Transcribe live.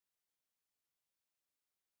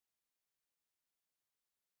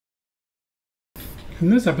In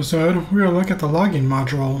this episode, we will look at the logging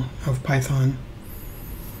module of Python.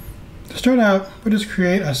 To start out, we'll just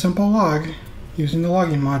create a simple log using the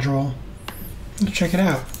logging module. Let's check it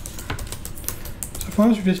out. So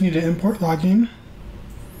first, we just need to import logging.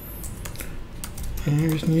 And we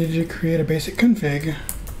just needed to create a basic config.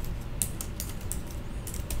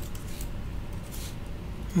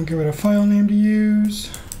 We'll give it a file name to use.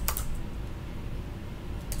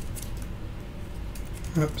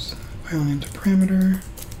 Oops. File name's a parameter.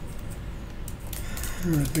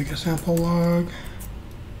 Let's make a sample log.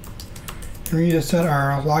 And we need to set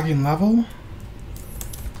our logging level.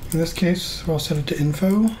 In this case, we'll set it to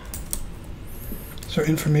info. So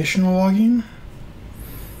informational logging.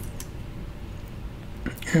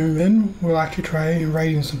 And then we'll actually try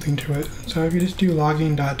writing something to it. So if you just do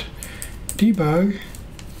logging.debug,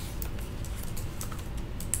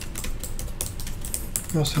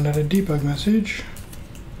 we'll send out a debug message.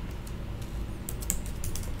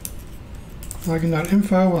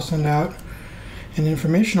 Logging.info will send out an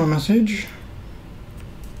informational message.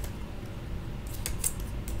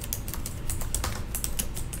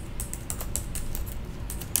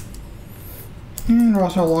 And we'll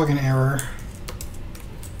also log an error.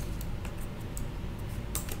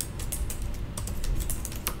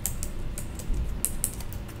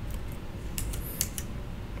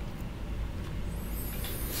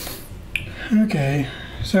 Okay.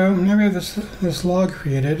 So now we have this log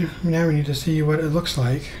created. Now we need to see what it looks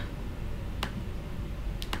like.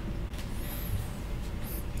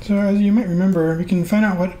 So as you might remember, we can find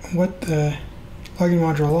out what the logging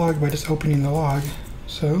module logged by just opening the log.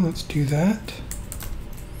 So let's do that.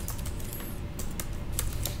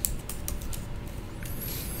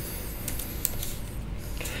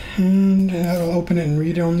 And that'll open it in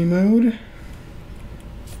read-only mode.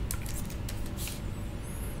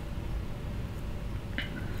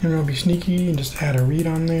 And we'll be sneaky and just add a read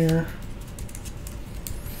on there.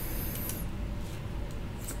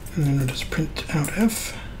 And then we'll just print out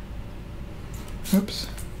F. Whoops.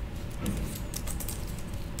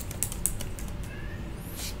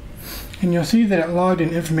 And you'll see that it logged an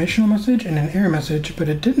informational message and an error message, but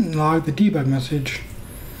it didn't log the debug message.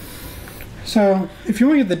 So if you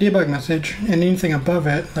want to get the debug message and anything above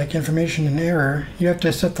it, like information and error, you have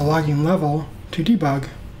to set the logging level to debug.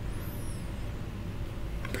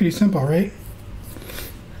 Pretty simple, right?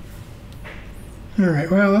 Alright,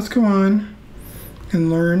 well, let's go on and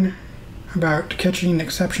learn about catching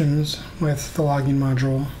exceptions with the logging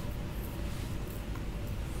module.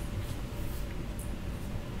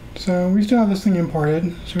 So we still have this thing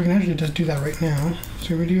imported, so we can actually just do that right now.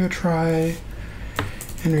 So we do a try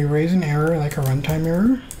and we raise an error like a runtime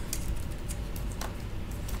error.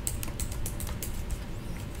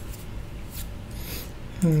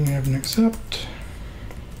 And we have an accept.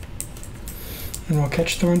 And we'll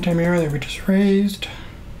catch the runtime error that we just raised.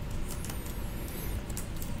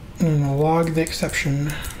 And we'll log the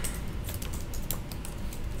exception.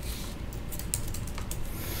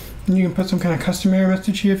 And you can put some kind of custom error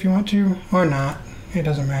message here if you want to, or not. It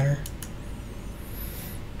doesn't matter.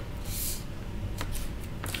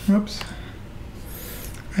 Whoops.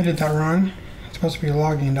 I did that wrong. It's supposed to be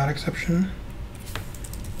logging.exception.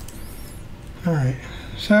 Alright,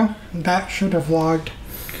 so that should have logged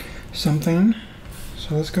something.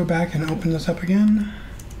 So let's go back and open this up again.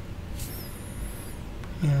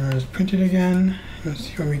 And we'll just print it again. Let's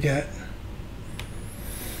see what we get.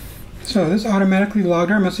 So this automatically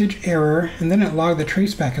logged our message error, and then it logged the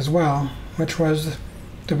traceback as well, which was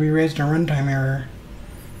that we raised a runtime error.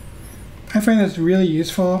 I find this really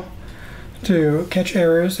useful to catch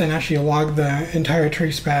errors and actually log the entire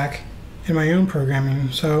traceback in my own programming.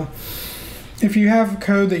 So if you have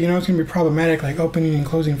code that you know is going to be problematic, like opening and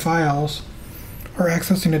closing files, or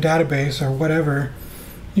accessing a database, or whatever,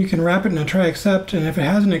 you can wrap it in a try except, and if it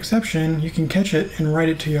has an exception, you can catch it and write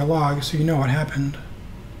it to your log so you know what happened.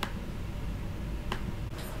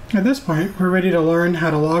 At this point, we're ready to learn how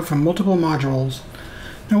to log from multiple modules.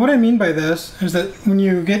 Now what I mean by this is that when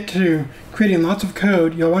you get to creating lots of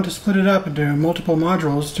code, you'll want to split it up into multiple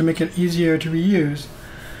modules to make it easier to reuse.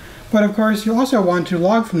 But of course, you'll also want to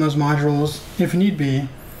log from those modules if need be.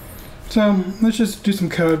 So let's just do some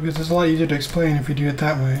code because it's a lot easier to explain if we do it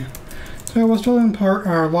that way. So we'll still import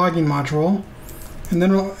our logging module, and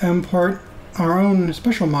then we'll import our own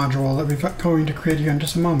special module that we're going to create here in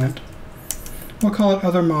just a moment. We'll call it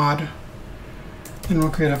other mod, and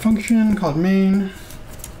we'll create a function called main,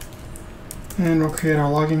 and we'll create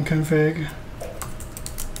our logging config.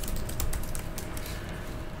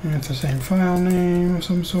 And it's the same file name of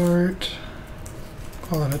some sort.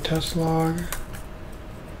 Call it a test log.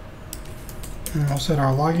 And we'll set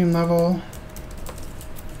our logging level.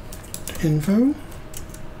 info.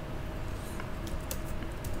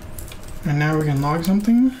 And now we can log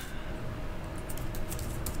something,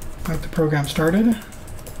 like the program started.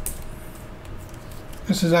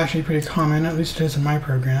 This is actually pretty common, at least it is in my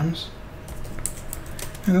programs.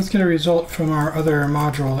 And let's get a result from our other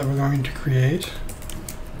module that we're going to create.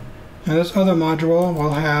 Now this other module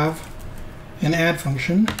will have an add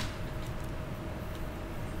function,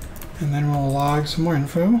 and then we'll log some more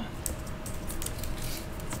info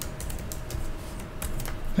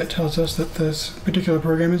that tells us that this particular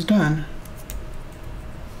program is done.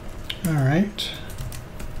 All right.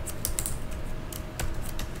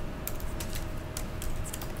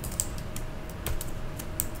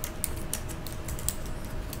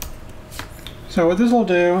 So what this will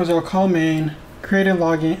do is it'll call main, create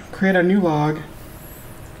a new log,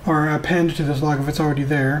 or append to this log if it's already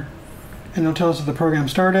there, and it'll tell us that the program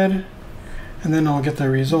started, and then it'll get the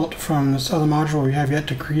result from this other module we have yet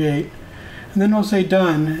to create, and then it'll say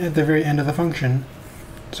done at the very end of the function.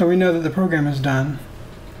 So we know that the program is done.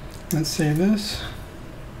 Let's save this.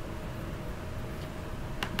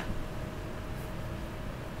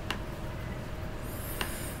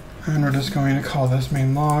 And we're just going to call this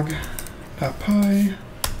main log.py.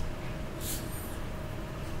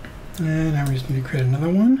 And now we just need to create another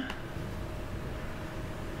one.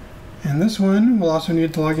 And this one will also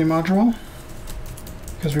need the logging module,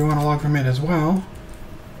 because we want to log from it as well.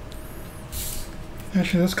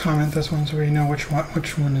 Actually, let's comment this one so we know which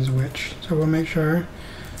one is which. So we'll make sure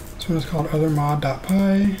this one is called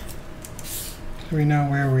othermod.py, so we know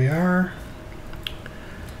where we are.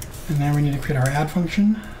 And now we need to create our add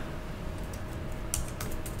function.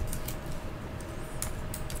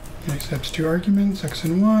 It accepts two arguments, x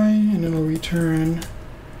and y, and it'll return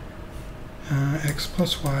x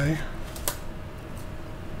plus y.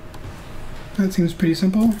 That seems pretty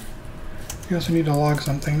simple. We also need to log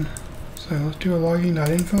something. So let's do a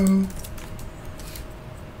logging.info.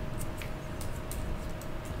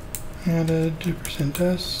 Added to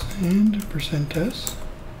 %s and %s.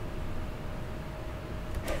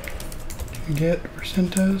 Get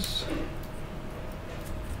 %s.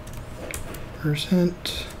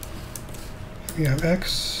 %. We have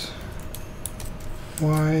x,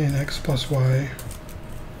 y, and x plus y.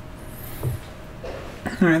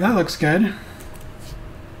 Alright, that looks good.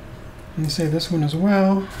 And save this one as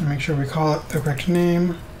well, and make sure we call it the correct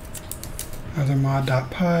name,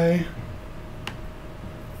 othermod.py.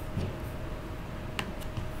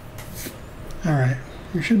 Alright,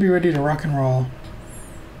 we should be ready to rock and roll.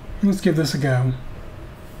 Let's give this a go.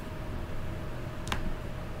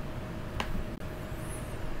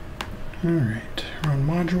 Alright, run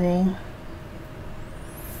module.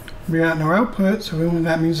 We got no output, so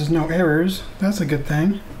that means there's no errors. That's a good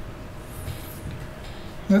thing.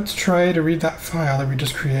 Let's try to read that file that we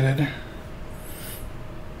just created.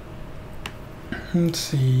 Let's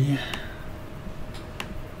see.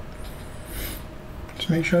 Let's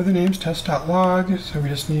make sure the name's test.log, so we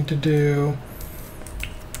just need to do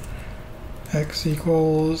x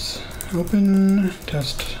equals open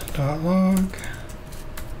test.log.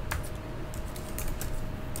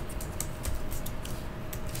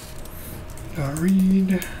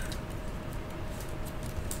 .read,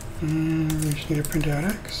 and we just need to print out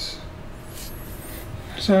x.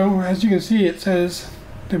 So as you can see, it says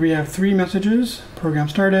that we have 3 messages. Program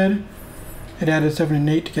started, it added 7 and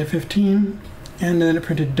 8 to get 15, and then it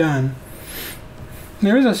printed done.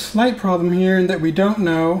 There is a slight problem here in that we don't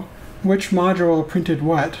know which module printed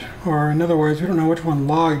what, or in other words, we don't know which one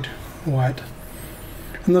logged what,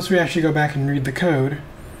 unless we actually go back and read the code.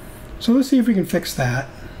 So let's see if we can fix that.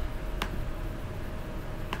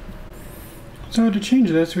 So to change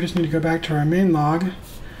this, we just need to go back to our main log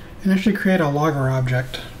and actually create a logger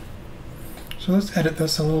object. So let's edit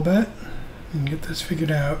this a little bit and get this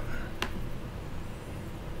figured out.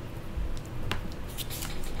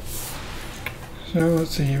 So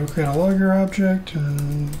let's see, we'll create a logger object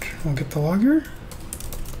and we'll get the logger.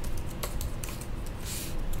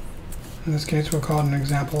 In this case, we'll call it an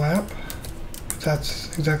example app.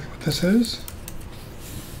 That's exactly what this is.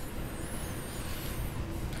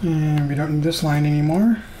 And we don't need this line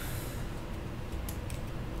anymore.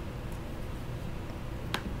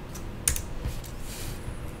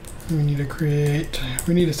 We need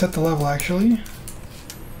to set the level actually.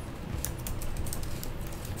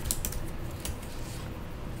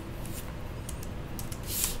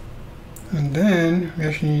 And then we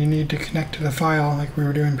actually need to connect to the file like we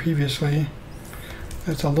were doing previously.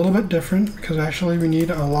 It's a little bit different because actually we need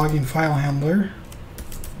a logging file handler.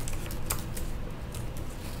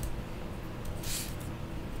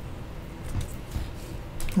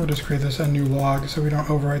 We'll just create this a new log so we don't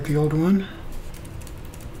overwrite the old one.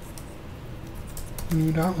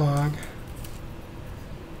 New.log.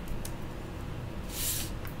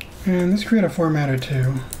 And let's create a formatter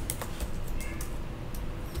too.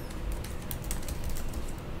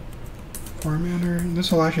 Formatter.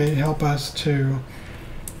 This will actually help us to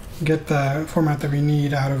get the format that we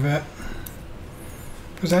need out of it.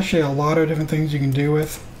 There's actually a lot of different things you can do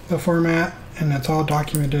with the format, and it's all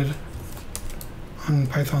documented on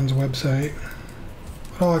Python's website.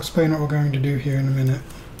 But I'll explain what we're going to do here in a minute.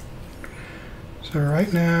 So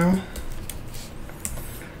right now,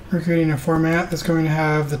 we're creating a format that's going to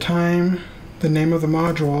have the time, the name of the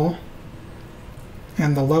module,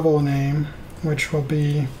 and the level name, which will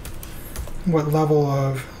be what level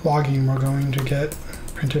of logging we're going to get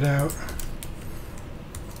printed out.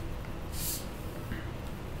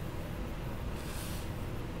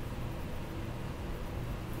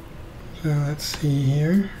 So let's see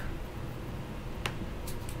here.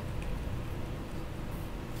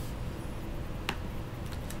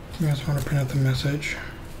 I just want to print out the message.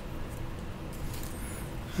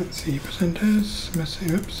 Let's see, %s,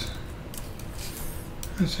 message, oops,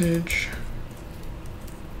 message,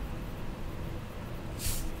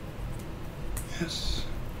 yes.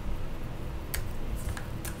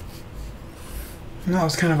 And that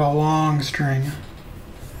was kind of a long string.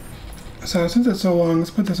 So since it's so long,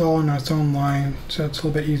 let's put this all in its own line so it's a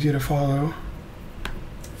little bit easier to follow.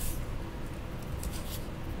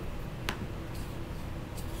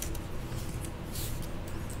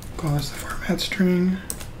 Call this the format string.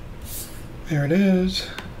 There it is.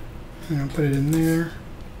 And I'll put it in there.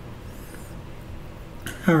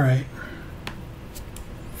 Alright.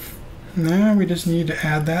 Now we just need to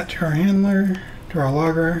add that to our handler, to our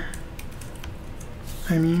logger.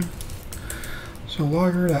 So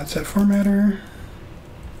logger, that's set formatter.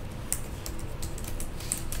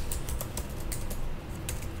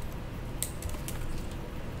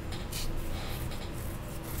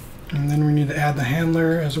 And then we need to add the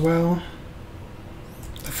handler as well.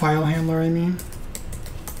 The file handler, I mean.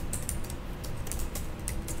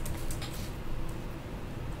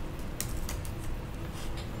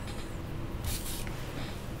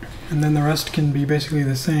 And then the rest can be basically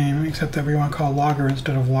the same, except that we want to call logger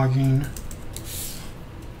instead of logging.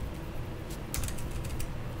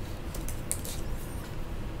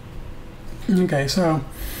 Okay, so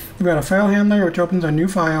we've got a file handler which opens a new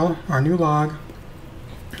file, our new log.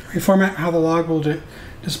 We format how the log will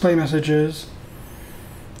display messages.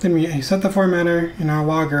 Then we set the formatter in our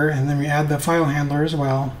logger, and then we add the file handler as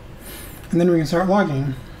well. And then we can start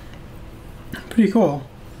logging. Pretty cool.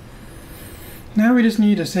 Now we just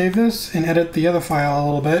need to save this and edit the other file a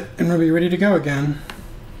little bit, and we'll be ready to go again.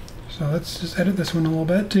 So let's just edit this one a little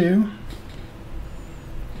bit too.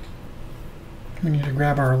 We need to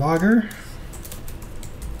grab our logger,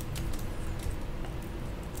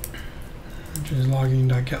 which is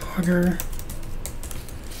logging.getLogger.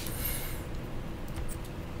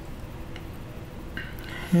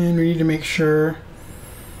 And we need to make sure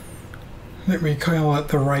that we call it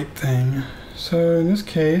the right thing. So in this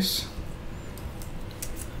case,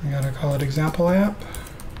 we gotta call it example app,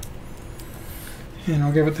 and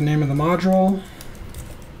I'll give it the name of the module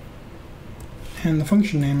and the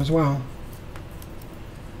function name as well.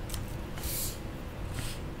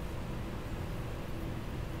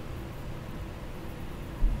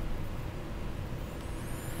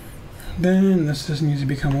 Then this just needs to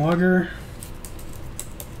become logger,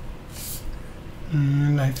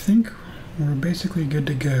 and I think we're basically good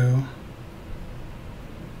to go.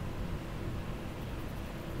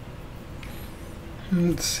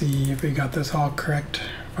 Let's see if we got this all correct.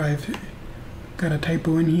 If I've got a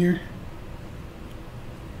typo in here.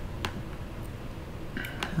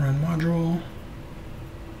 Run module.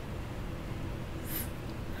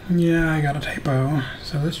 Yeah, I got a typo.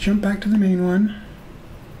 So let's jump back to the main one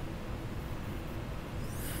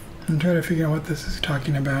and try to figure out what this is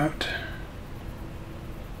talking about.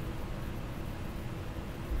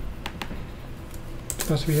 It's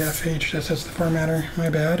supposed to be FH, that sets the formatter. My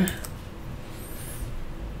bad.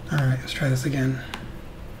 Alright, let's try this again.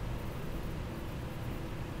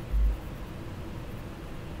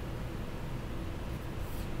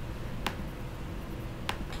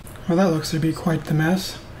 Well, that looks to be quite the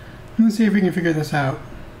mess. Let's see if we can figure this out.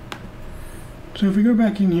 So if we go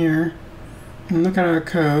back in here and look at our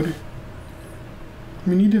code,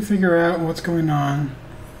 we need to figure out what's going on.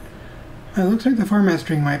 It looks like the format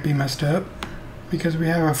string might be messed up because we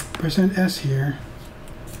have a %s here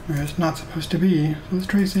where it's not supposed to be. So let's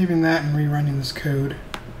try saving that and rerunning this code.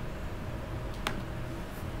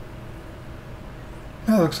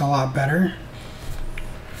 That looks a lot better.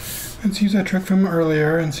 let's use that trick from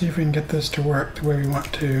earlier and see if we can get this to work the way we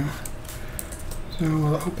want to. So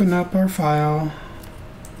we'll open up our file,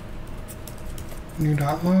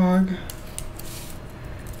 new.log,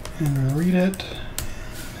 and we'll read it,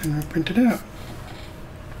 and we'll print it out.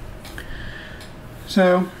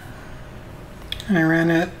 So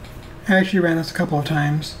I actually ran this a couple of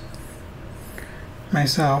times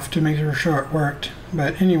myself to make sure it worked.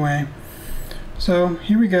 But anyway, so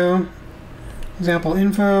here we go. Example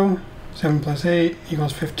info, 7 plus 8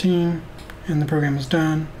 equals 15, and the program is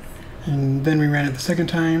done. And then we ran it the second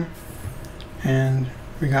time, and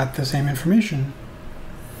we got the same information.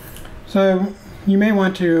 So you may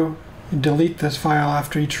want to delete this file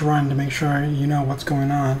after each run to make sure you know what's going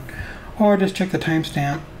on, or just check the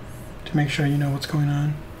timestamp to make sure you know what's going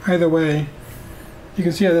on. Either way, you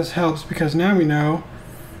can see how this helps, because now we know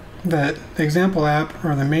that the example app,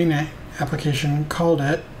 or the main application, called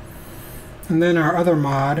it, and then our other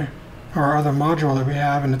mod, or our other module that we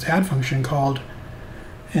have in its add function, called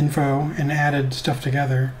info and added stuff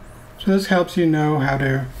together. So this helps you know how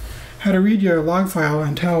to read your log file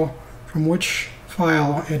and tell from which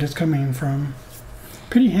file it is coming from.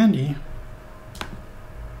 Pretty handy.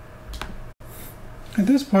 At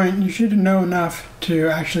this point, you should know enough to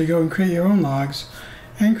actually go and create your own logs,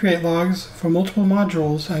 and create logs for multiple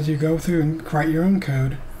modules as you go through and write your own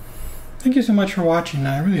code. Thank you so much for watching.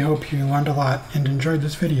 I really hope you learned a lot and enjoyed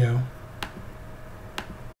this video.